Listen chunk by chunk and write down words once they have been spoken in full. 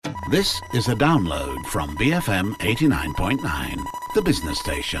This is a download from BFM 89.9, the business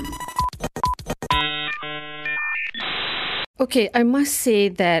station. Okay, I must say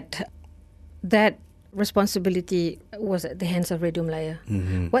that responsibility was at the hands of Radio Melayu.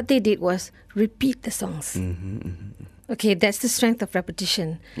 Mm-hmm. What they did was repeat the songs. Okay, that's the strength of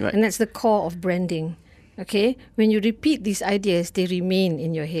repetition. Right. And that's the core of branding. Okay, when you repeat these ideas, they remain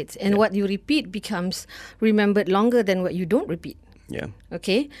in your heads. And what you repeat becomes remembered longer than what you don't repeat. Yeah.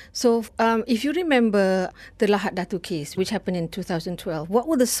 Okay, so if you remember the Lahad Datu case, which happened in 2012, what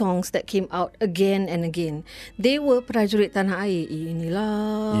were the songs that came out again and again? They were Prajurit Tanah Air,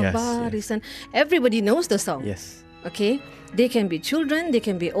 Inilah Yes, Barisan. Everybody knows the song. Yes. Okay, they can be children, they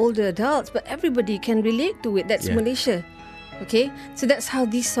can be older adults, but everybody can relate to it. That's Yeah. Malaysia. Okay, so that's how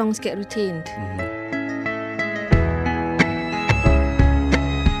these songs get retained.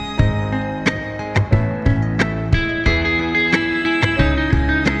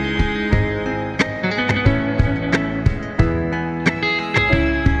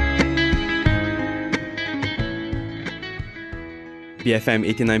 BFM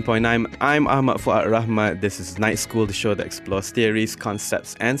 89.9. I'm Ahmad Fuad Rahmat. This is Night School, the show that explores theories,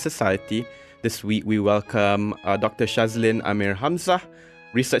 concepts, and society. This week we welcome Dr. Shazlin Amir Hamzah,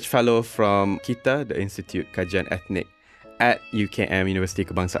 research fellow from KITA, the Institute Kajian Ethnik at UKM, University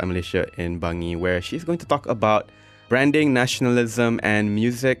Kebangsaan Malaysia in Bangi, where she's going to talk about branding, nationalism, and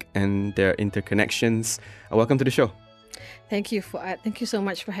music and their interconnections. Welcome to the show. Thank you, Fuad. Thank you so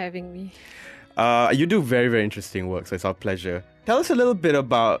much for having me. You do very, very interesting work, so it's our pleasure. Tell us a little bit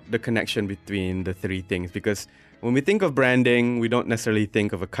about the connection between the three things, because when we think of branding, we don't necessarily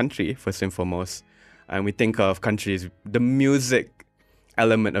think of a country, first and foremost. And we think of countries, the music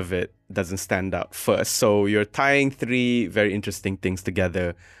element of it doesn't stand out first. So you're tying three very interesting things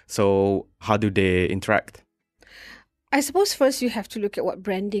together. So how do they interact? I suppose first you have to look at what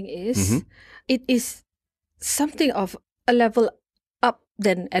branding is. It is something of a level up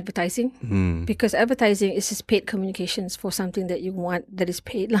than advertising, because advertising is just paid communications for something that you want that is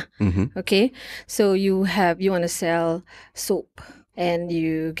paid lah. Okay, so you want to sell soap and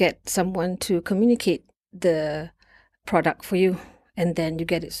you get someone to communicate the product for you and then you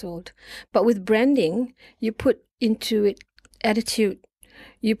get it sold. But with branding, you put into it attitude,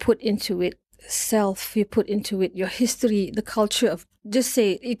 you put into it self, you put into it your history, the culture of, just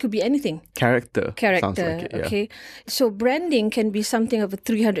say it could be anything. Character. Sounds like it, yeah. Okay. So branding can be something of a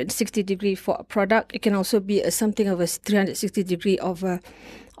 360 degree for a product. It can also be something of a 360 degree of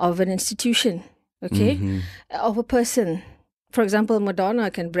an institution. Okay, of a person. For example,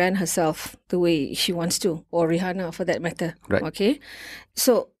 Madonna can brand herself the way she wants to, or Rihanna for that matter. Right. Okay,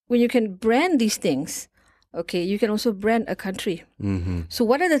 so when you can brand these things, okay, you can also brand a country. So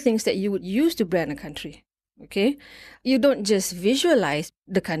what are the things that you would use to brand a country? Okay, you don't just visualize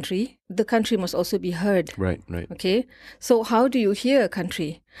the country must also be heard. Right. Okay, so how do you hear a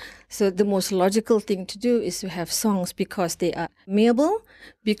country? So the most logical thing to do is to have songs, because they are malleable,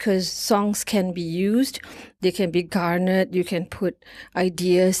 because songs can be used, they can be garnered, you can put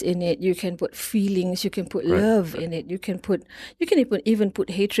ideas in it, you can put feelings, you can put love in it, you can even put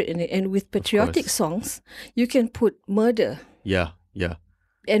hatred in it. And with patriotic songs, you can put murder. Yeah.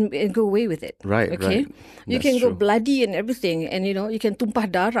 And go away with it. Right, okay? right. You That's can go true. bloody and everything, and you can tumpah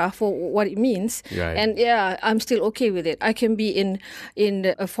darah for what it means. Right. And yeah, I'm still okay with it. I can be in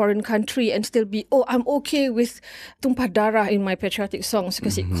a foreign country and still be, I'm okay with tumpah darah in my patriotic songs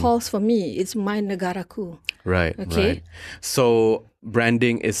because it calls for me. It's my negaraku. Right. Okay? Right. So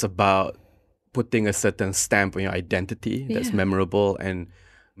branding is about putting a certain stamp on your identity that's memorable, and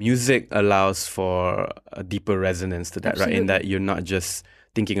music allows for a deeper resonance to that, right? In that you're not just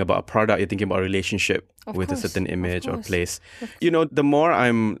thinking about a product, you're thinking about a relationship with a certain image or place. The more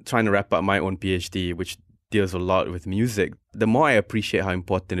I'm trying to wrap up my own PhD, which deals a lot with music, the more I appreciate how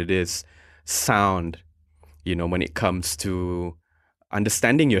important it is, sound, when it comes to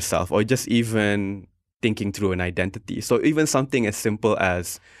understanding yourself or just even thinking through an identity. So even something as simple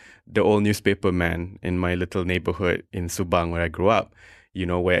as the old newspaper man in my little neighborhood in Subang where I grew up,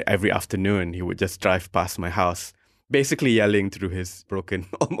 where every afternoon he would just drive past my house, basically yelling through his broken,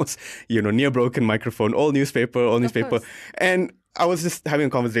 almost, near broken microphone, all newspaper. And I was just having a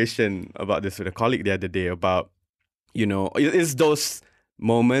conversation about this with a colleague the other day about, it's those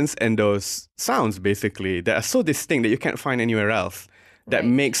moments and those sounds basically that are so distinct that you can't find anywhere else that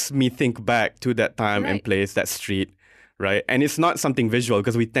makes me think back to that time and place, that street. Right. And it's not something visual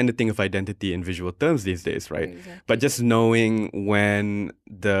because we tend to think of identity in visual terms these days, right? Exactly. But just knowing when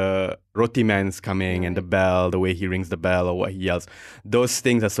the roti man's coming and the bell, the way he rings the bell or what he yells, those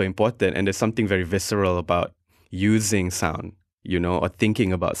things are so important. And there's something very visceral about using sound or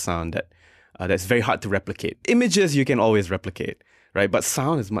thinking about sound that's very hard to replicate. Images you can always replicate, right? But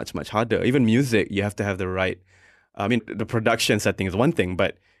sound is much, much harder. Even music, you have to have the right, the production setting is one thing,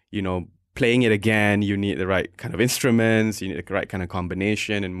 but, playing it again, you need the right kind of instruments, you need the right kind of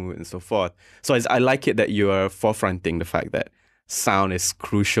combination and movement and so forth. So I like it that you are forefronting the fact that sound is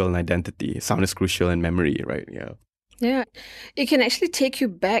crucial in identity. Sound is crucial in memory, right? Yeah. Yeah. It can actually take you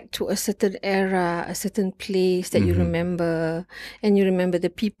back to a certain era, a certain place that you remember, and you remember the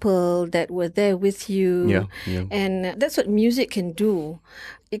people that were there with you. Yeah. And that's what music can do.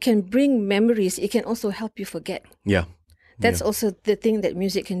 It can bring memories. It can also help you forget. Yeah. That's also the thing that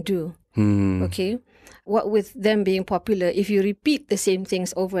music can do. Okay. What with them being popular, if you repeat the same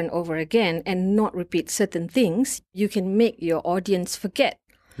things over and over again and not repeat certain things, you can make your audience forget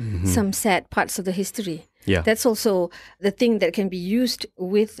some sad parts of the history. Yeah. That's also the thing that can be used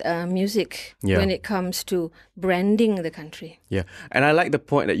with music when it comes to branding the country. Yeah. And I like the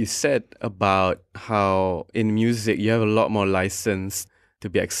point that you said about how in music you have a lot more license to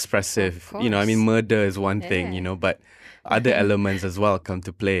be expressive. Murder is one thing, but other elements as well come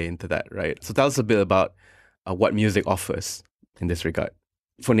to play into that, right? So tell us a bit about what music offers in this regard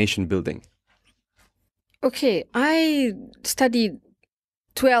for nation building. Okay, I studied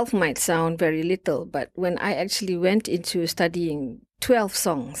 12 might sound very little, but when I actually went into studying 12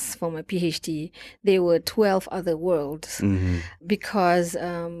 songs for my PhD, there were 12 other worlds because...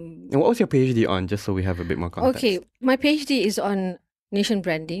 and what was your PhD on, just so we have a bit more context? Okay, my PhD is on nation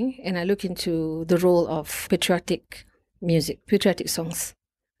branding, and I look into the role of patriotic music, patriotic songs,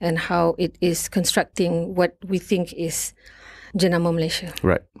 and how it is constructing what we think is Jenama Malaysia.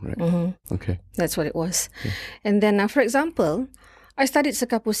 Right. Okay. That's what it was. Yeah. And then, for example, I studied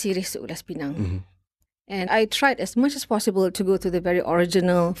Sekapu Sirih Seulas Pinang. And I tried as much as possible to go to the very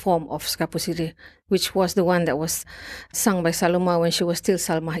original form of Sekapu Sirih, which was the one that was sung by Saloma when she was still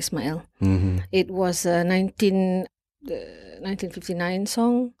Salma Ismail. It was a 1959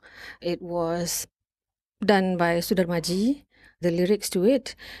 song. It was done by Sudarmaji, the lyrics to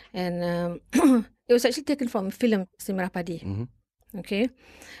it. And it was actually taken from film Semerah Padi. Okay.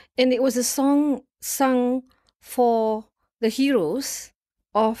 And it was a song sung for the heroes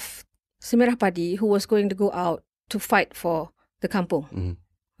of Semerah Padi who was going to go out to fight for the kampung.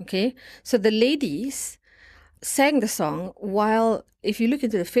 Okay. So the ladies sang the song while, if you look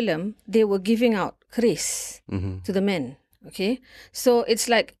into the film, they were giving out keris to the men. Okay. So it's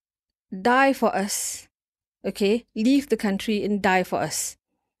like, die for us. Okay, leave the country and die for us.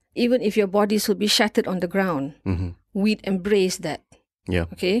 Even if your bodies will be shattered on the ground, we'd embrace that. Yeah.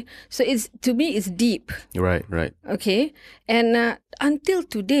 Okay, so to me, it's deep. Right. Okay, and until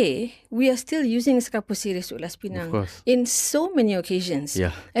today, we are still using Sekapu Sirih Seulas Pinang in so many occasions.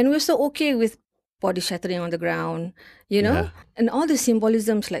 Yeah. And we're so okay with body shattering on the ground, and all the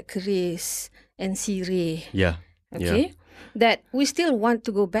symbolisms like keris and sirih. Yeah. Okay, that we still want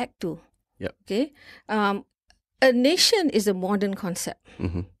to go back to. Yeah. Okay. A nation is a modern concept.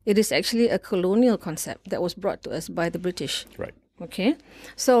 It is actually a colonial concept that was brought to us by the British. Right. Okay.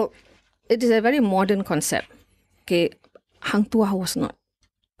 So it is a very modern concept. Okay. Hang Tuah was not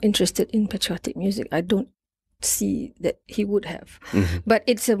interested in patriotic music. I don't see that he would have. But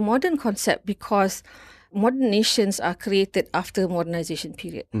it's a modern concept because modern nations are created after modernization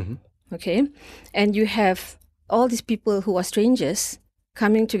period. Okay. And you have all these people who are strangers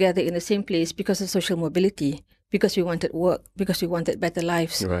coming together in the same place because of social mobility, because we wanted work, because we wanted better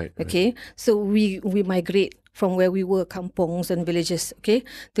lives. Right. Okay. So we migrate from where we were, kampongs and villages, okay,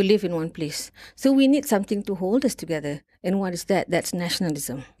 to live in one place. So we need something to hold us together. And what is that? That's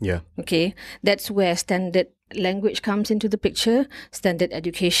nationalism. Yeah. Okay. That's where standard language comes into the picture, standard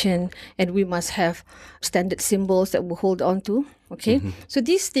education, and we must have standard symbols that we hold on to. Okay. So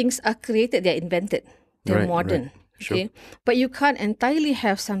these things are created, they're invented, they're modern. Right. Sure. Okay. But you can't entirely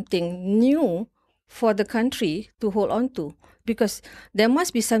have something new for the country to hold on to, because there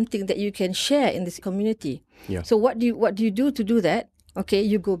must be something that you can share in this community. Yeah. So what do you do to do that? Okay,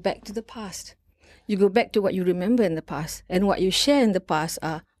 you go back to the past. You go back to what you remember in the past. And what you share in the past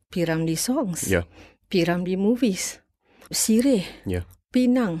are P. Ramlee songs. Yeah. P. Ramlee movies. Sirih. Yeah.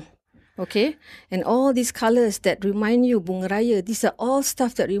 Pinang. Okay? And all these colors that remind you, Bunga Raya, these are all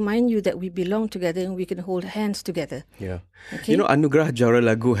stuff that remind you that we belong together and we can hold hands together. Yeah. Okay? Anugerah Jawara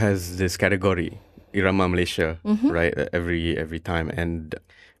Lagu has this category, Irama Malaysia, right? Every time. And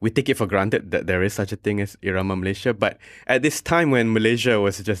we take it for granted that there is such a thing as Irama Malaysia. But at this time when Malaysia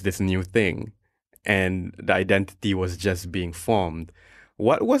was just this new thing and the identity was just being formed,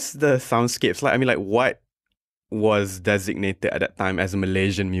 what was the soundscapes like? I mean, like, what was designated at that time as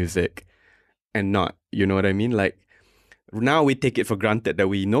Malaysian music and not? You know what I mean? Like, Now we take it for granted that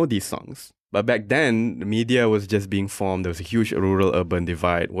we know these songs. But back then, the media was just being formed. There was a huge rural-urban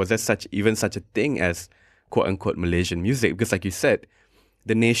divide. Was there such a thing as quote-unquote Malaysian music? Because like you said,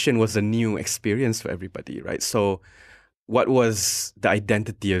 the nation was a new experience for everybody, right? So what was the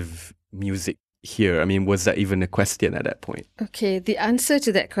identity of music here? I mean, was that even a question at that point? Okay, the answer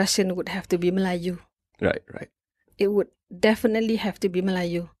to that question would have to be Melayu. Right. It would definitely have to be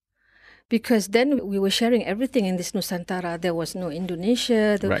Melayu. Because then we were sharing everything in this Nusantara. There was no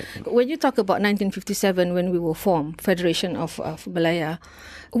Indonesia. Right. When you talk about 1957, when we were formed, Federation of Malaya,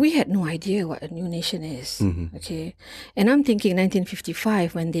 we had no idea what a new nation is. Mm-hmm. Okay. And I'm thinking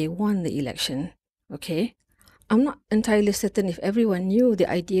 1955, when they won the election, okay, I'm not entirely certain if everyone knew the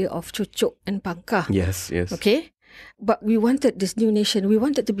idea of Cucuk and Pangkah. Yes. Okay. But we wanted this new nation. We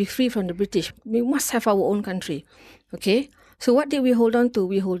wanted to be free from the British. We must have our own country. Okay. So what did we hold on to?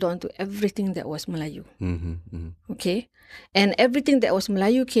 We hold on to everything that was Melayu. Okay? And everything that was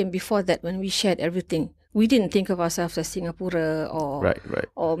Melayu came before that when we shared everything. We didn't think of ourselves as Singapore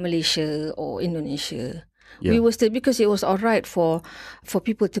or Malaysia or Indonesia. Yeah. We were still, because it was all right for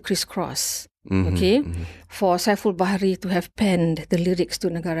people to crisscross. Okay? For Saiful Bahri to have penned the lyrics to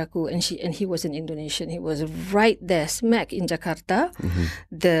Negaraku, and he was an Indonesian. He was right there, smack in Jakarta,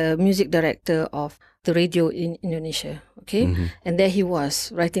 the music director of the radio in Indonesia. Okay? And there he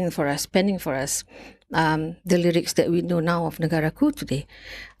was, writing for us, penning for us the lyrics that we know now of Negaraku today.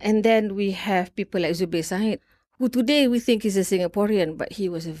 And then we have people like Zubir Said, who today we think is a Singaporean, but he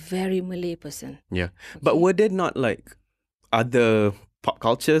was a very Malay person. Yeah. Okay. But were there not like other pop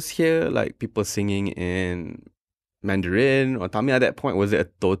cultures here, like people singing in Mandarin or Tamil at that point? Was it a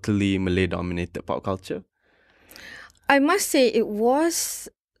totally Malay-dominated pop culture? I must say it was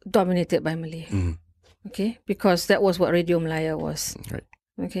dominated by Malay. Okay, because that was what Radio Malaya was. Right.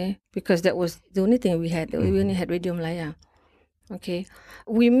 Okay, because that was the only thing we had. We only had Radio Malaya. Okay,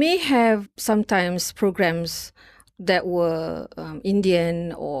 we may have sometimes programs that were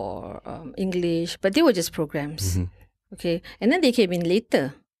Indian or English, but they were just programs. Okay, and then they came in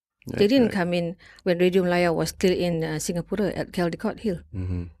later. They didn't come in when Radio Malaya was still in Singapore at Caldecott Hill.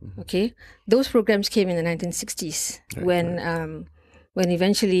 Okay, those programs came in the 1960s when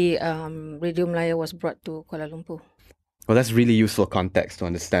eventually Radio Malaya was brought to Kuala Lumpur. Well, that's really useful context to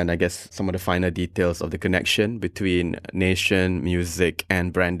understand, I guess, some of the finer details of the connection between nation, music,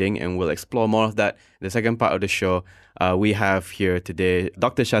 and branding. And we'll explore more of that in the second part of the show. We have here today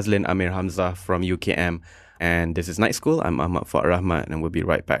Dr. Shazlin Amir Hamzah from UKM. And this is Night School. I'm Ahmad Fuad Rahmat, and we'll be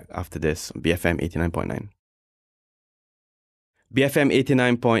right back after this on BFM 89.9. BFM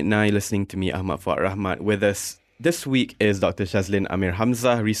 89.9, listening to me, Ahmad Fuad Rahmat. With us this week is Dr. Shazlin Amir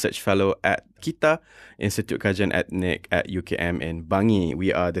Hamzah, Research Fellow at KITA, Institute Kajian Ethnic at UKM in Bangi.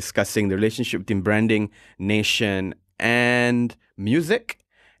 We are discussing the relationship between branding, nation, and music.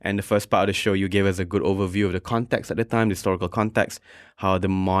 And the first part of the show, you gave us a good overview of the context at the time, the historical context, how the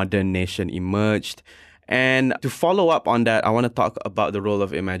modern nation emerged. And to follow up on that, I want to talk about the role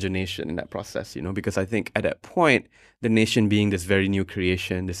of imagination in that process, because I think at that point, the nation being this very new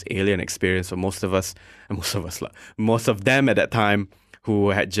creation, this alien experience for most of them at that time who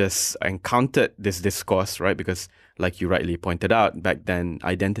had just encountered this discourse, right? Because like you rightly pointed out, back then,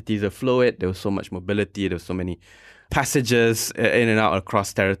 identities are fluid. There was so much mobility. There were so many passages in and out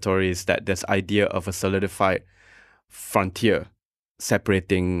across territories that this idea of a solidified frontier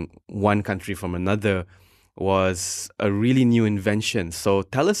separating one country from another was a really new invention. So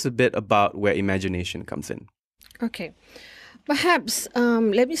tell us a bit about where imagination comes in. Okay. Perhaps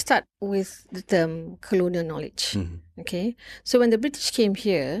let me start with the term colonial knowledge. Okay. So when the British came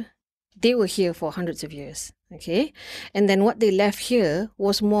here, they were here for hundreds of years. Okay. And then what they left here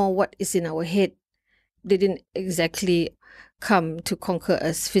was more what is in our head. They didn't exactly come to conquer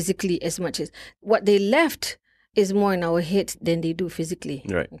us physically as much as what they left is more in our head than they do physically.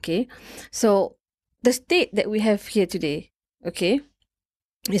 Right. Okay. So the state that we have here today, okay,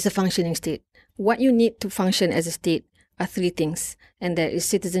 is a functioning state. What you need to function as a state are three things. And that is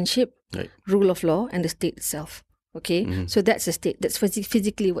citizenship, right, rule of law, and the state itself. Okay. So that's a state. That's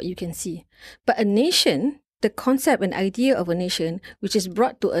physically what you can see. But a nation, the concept and idea of a nation, which is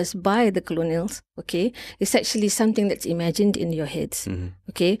brought to us by the colonials, okay, is actually something that's imagined in your heads.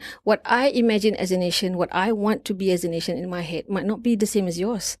 Okay, what I imagine as a nation, what I want to be as a nation in my head might not be the same as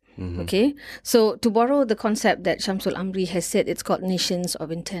yours. Okay, so to borrow the concept that Shamsul Amri has said, it's called nations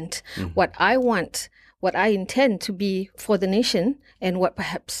of intent. What I want, what I intend to be for the nation, and what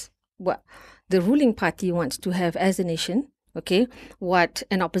the ruling party wants to have as a nation, Okay, what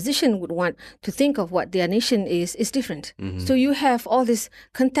an opposition would want to think of what their nation is different. So you have all these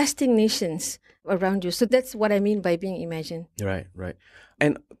contesting nations around you. So that's what I mean by being imagined. Right.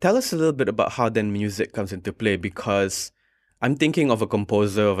 And tell us a little bit about how then music comes into play, because I'm thinking of a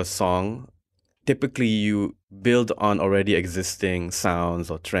composer of a song. Typically, you build on already existing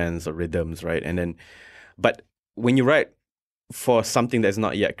sounds or trends or rhythms, right? But when you write for something that's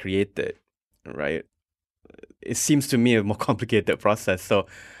not yet created, right, it seems to me a more complicated process. So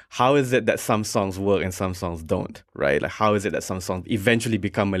how is it that some songs work and some songs don't, right? Like, how is it that some songs eventually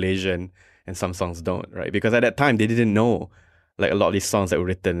become Malaysian and some songs don't, right? Because at that time, they didn't know, like, a lot of these songs that were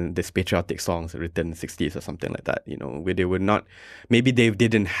written, these patriotic songs written in the 60s or something like that, where they were not, maybe they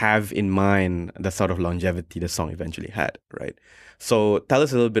didn't have in mind the sort of longevity the song eventually had, right? So tell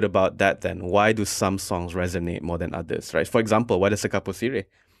us a little bit about that then. Why do some songs resonate more than others, right? For example, why does Sekar Pusirih?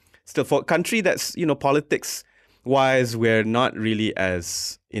 Still, for a country that's, politics-wise, we're not really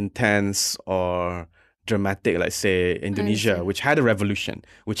as intense or dramatic, like, say, Indonesia, which had a revolution,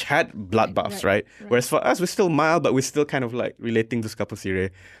 which had bloodbaths, right? Whereas for us, we're still mild, but we're still kind of like relating to Sekar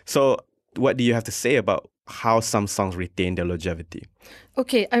Pusirih. So what do you have to say about how some songs retain their longevity?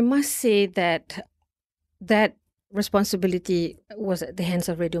 Okay, I must say that responsibility was at the hands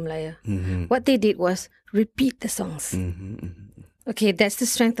of Radio Melayu. What they did was repeat the songs. Okay, that's the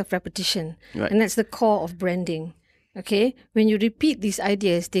strength of repetition. Right. And that's the core of branding. Okay, when you repeat these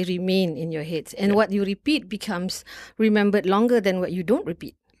ideas, they remain in your heads. And what you repeat becomes remembered longer than what you don't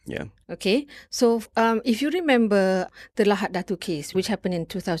repeat. Yeah. Okay, so if you remember the Lahad Datu case, which happened in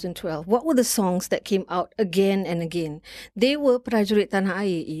 2012, what were the songs that came out again and again? They were Prajurit Tanah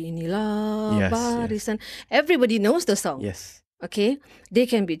Air, Inilah Barisan. Everybody knows the song. Yes. Okay, they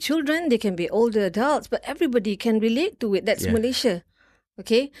can be children, they can be older adults, but everybody can relate to it. That's Malaysia.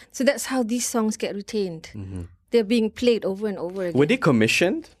 Okay, so that's how these songs get retained. They're being played over and over again. Were they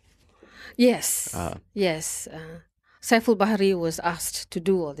commissioned? Yes. Yes. Saiful Bahari was asked to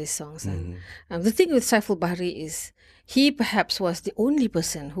do all these songs. And the thing with Saiful Bahari is he perhaps was the only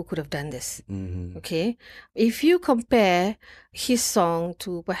person who could have done this. Okay, if you compare his song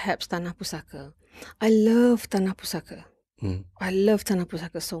to perhaps Tanah Pusaka, I love Tanah Pusaka. I love Tanah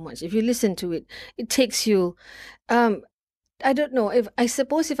Pusaka so much. If you listen to it, it takes you. I don't know. I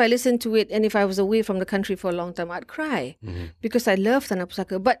suppose if I listened to it and if I was away from the country for a long time, I'd cry because I love Tanah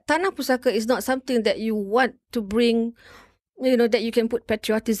Pusaka. But Tanah Pusaka is not something that you want to bring, that you can put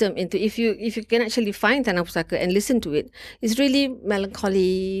patriotism into. If you can actually find Tanah Pusaka and listen to it, it's really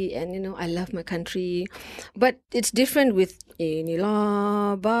melancholy and, I love my country. But it's different with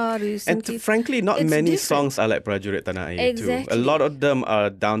Inilah Baris. And frankly, not many songs are like Prajurit Tanah Air too. A lot of them are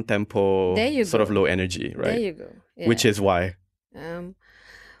down-tempo, sort of low energy, right? There you go. Yeah. Which is why?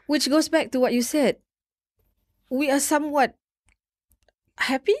 Which goes back to what you said. We are somewhat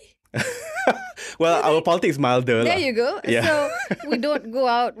happy. Well, our politics is milder. There you go. Yeah. So we don't go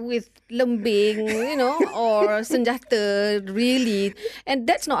out with lembing, or senjata, really. And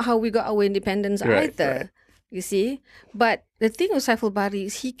that's not how we got our independence either. Right. You see? But the thing with Saiful Bahari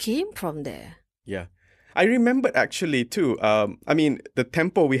is he came from there. Yeah. I remember actually too, the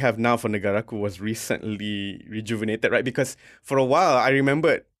tempo we have now for Negaraku was recently rejuvenated, right? Because for a while, I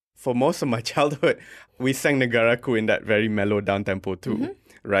remembered for most of my childhood, we sang Negaraku in that very mellow down tempo too,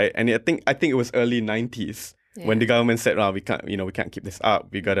 right? And I think it was early 90s when the government said, we can't keep this up.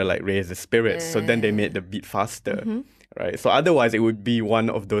 We gotta raise the spirits. So then they made the beat faster, right? So otherwise, it would be one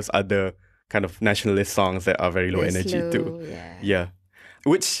of those other kind of nationalist songs that are very low energy too. Yeah.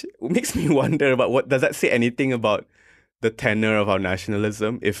 Which makes me wonder about what does that say anything about the tenor of our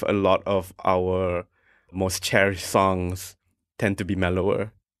nationalism if a lot of our most cherished songs tend to be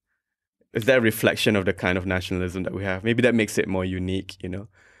mellower? Is that a reflection of the kind of nationalism that we have? Maybe that makes it more unique,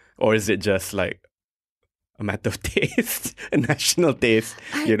 Or is it just like a matter of taste, a national taste,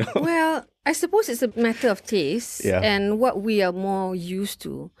 Well, I suppose it's a matter of taste and what we are more used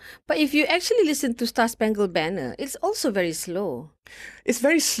to. But if you actually listen to Star Spangled Banner, it's also very slow. It's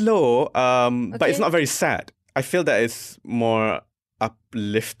very slow, but it's not very sad. I feel that it's more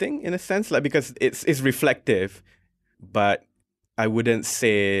uplifting in a sense, because it's reflective, but I wouldn't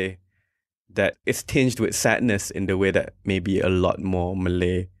say that it's tinged with sadness in the way that maybe a lot more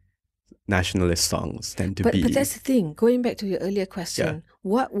Malay nationalist songs tend to be. But that's the thing. Going back to your earlier question,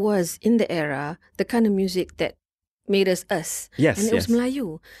 what was in the era the kind of music that made us us? Yes, and it was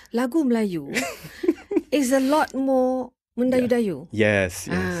Melayu. Lagu Melayu is a lot more mendayu-dayu. Yes.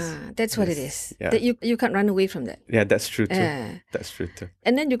 That's what it is. Yeah. That you can't run away from that. Yeah, that's true too. That's true too.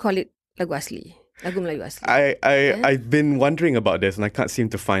 And then you call it Lagu Asli. Lagu Melayu Asli. I've been wondering about this and I can't seem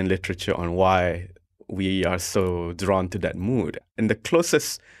to find literature on why we are so drawn to that mood. And the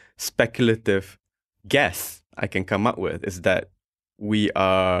closest speculative guess I can come up with is that we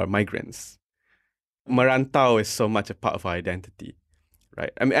are migrants. Merantau is so much a part of our identity,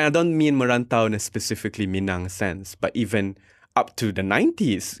 right? I mean, I don't mean merantau in a specifically Minang sense, but even up to the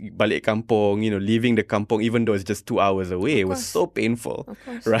 90s, balik kampung, leaving the kampung, even though it's just 2 hours away, it was so painful,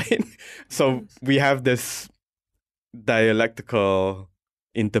 right? So we have this dialectical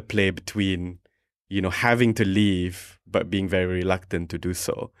interplay between, having to leave, but being very reluctant to do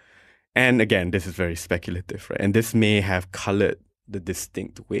so. And again, this is very speculative, right? And this may have colored the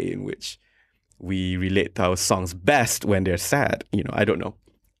distinct way in which we relate to our songs best when they're sad. I don't know.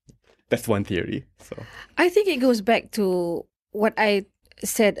 That's one theory. So I think it goes back to what I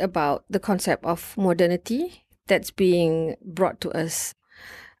said about the concept of modernity that's being brought to us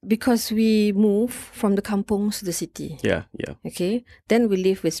because we move from the kampungs to the city. Yeah. Okay? Then we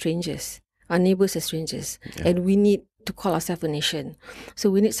live with strangers. Our neighbors are strangers. Yeah. And we need to call ourselves a nation. So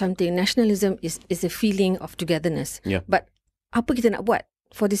we need something. Nationalism is a feeling of togetherness. Yeah. But apa kita nak buat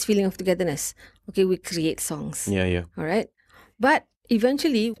for this feeling of togetherness? Okay, we create songs. Yeah. All right? But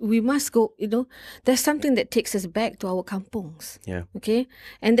eventually, we must go, there's something that takes us back to our kampungs. Yeah. Okay?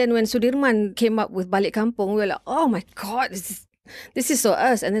 And then when Sudirman came up with Balik Kampung, we were like, oh my God, this is so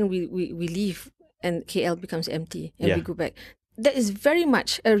us. And then we leave and KL becomes empty and we go back. That is very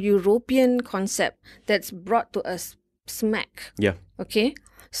much a European concept that's brought to us smack. Yeah. Okay?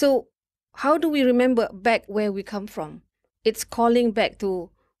 So how do we remember back where we come from? It's calling back to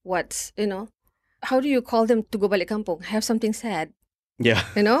what's, how do you call them to go balik kampung? Have something sad. Yeah.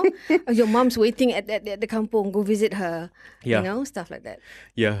 Your mom's waiting at the kampung, go visit her. Yeah. Stuff like that.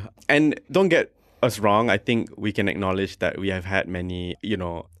 Yeah. And don't get us wrong. I think we can acknowledge that we have had many,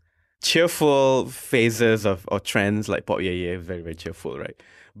 cheerful phases or trends like Pop Ye Ye, very, very cheerful, right?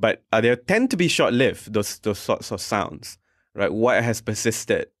 But they tend to be short-lived, those sorts of sounds, right? What has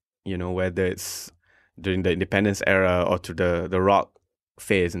persisted, whether it's during the independence era or to the rock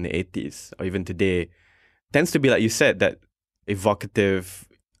phase in the 80s or even today, tends to be, like you said, that evocative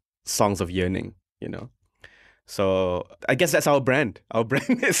songs of yearning, So I guess that's our brand. Our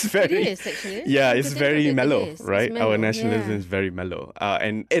brand is very... It is, actually. Yeah, it's very mellow, right? Mellow, our nationalism is very mellow.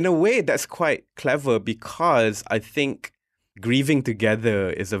 And in a way, that's quite clever because I think grieving together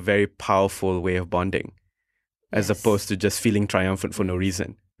is a very powerful way of bonding as opposed to just feeling triumphant for no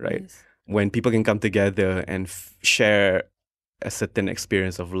reason, right? Yes. When people can come together and share a certain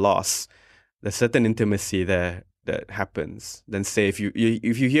experience of loss, there's certain intimacy there that happens. Then say if you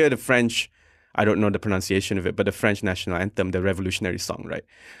hear the French, I don't know the pronunciation of it, but the French national anthem, the revolutionary song, right?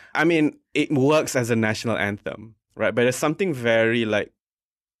 I mean, it works as a national anthem, right? But there's something very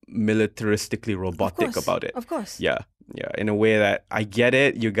militaristically robotic about it. Of course. Yeah. In a way that I get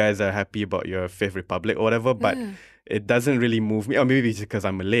it, you guys are happy about your Fifth Republic or whatever, but it doesn't really move me. Or maybe it's because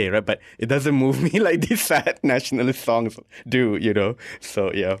I'm Malay, right? But it doesn't move me like these sad nationalist songs do,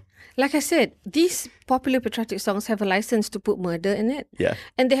 So, yeah. Like I said, these popular patriotic songs have a license to put murder in it. Yeah.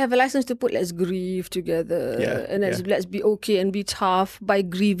 And they have a license to put let's grieve together. Yeah. And let's be okay and be tough by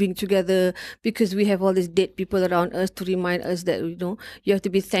grieving together because we have all these dead people around us to remind us that, you have to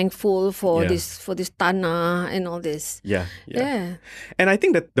be thankful for this tanah and all this. Yeah. And I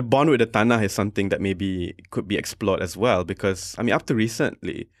think that the bond with the tanah is something that maybe could be explored as well because, up to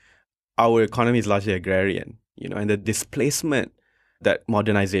recently, our economy is largely agrarian, and the displacement that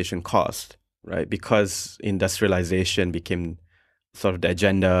modernization caused, right? Because industrialization became sort of the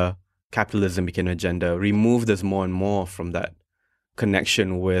agenda, capitalism became an agenda, removed us more and more from that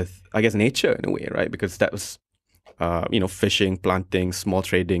connection with, I guess, nature in a way, right? Because that was, fishing, planting, small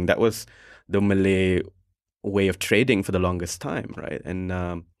trading. That was the Malay way of trading for the longest time, right? And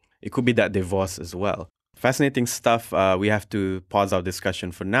it could be that divorce as well. Fascinating stuff. We have to pause our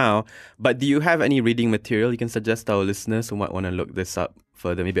discussion for now. But do you have any reading material you can suggest to our listeners who might want to look this up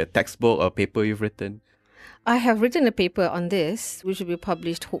further? Maybe a textbook or a paper you've written? I have written a paper on this, which will be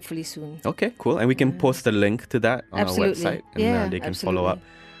published hopefully soon. Okay, cool. And we can post a link to that on our website. And they can follow up.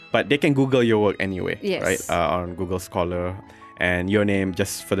 But they can Google your work anyway, right? On Google Scholar. And your name,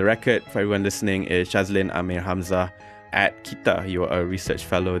 just for the record, for everyone listening, is Shazlin Amir Hamzah at KITA. You're a research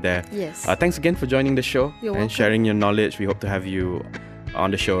fellow there. Yes. Thanks again for joining the show You're and welcome. sharing your knowledge. We hope to have you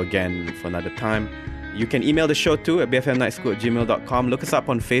on the show again for another time. You can email the show too at bfmnightschool@gmail.com. Look us up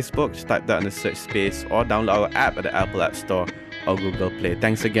on Facebook. Just type that in the search space or download our app at the Apple App Store or Google Play.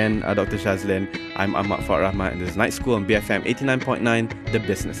 Thanks again, Dr. Shazlin. I'm Ahmad Fuad Rahmat and this is Night School on BFM 89.9, the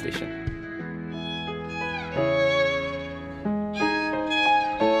business station.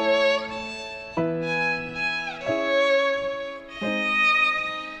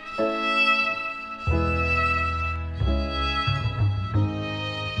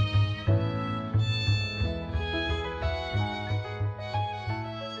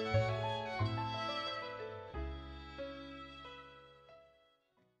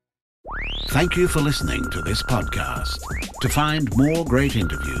 Thank you for listening to this podcast. To find more great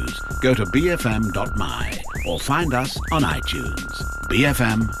interviews, go to bfm.my or find us on iTunes.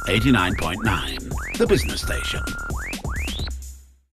 BFM 89.9, the business station.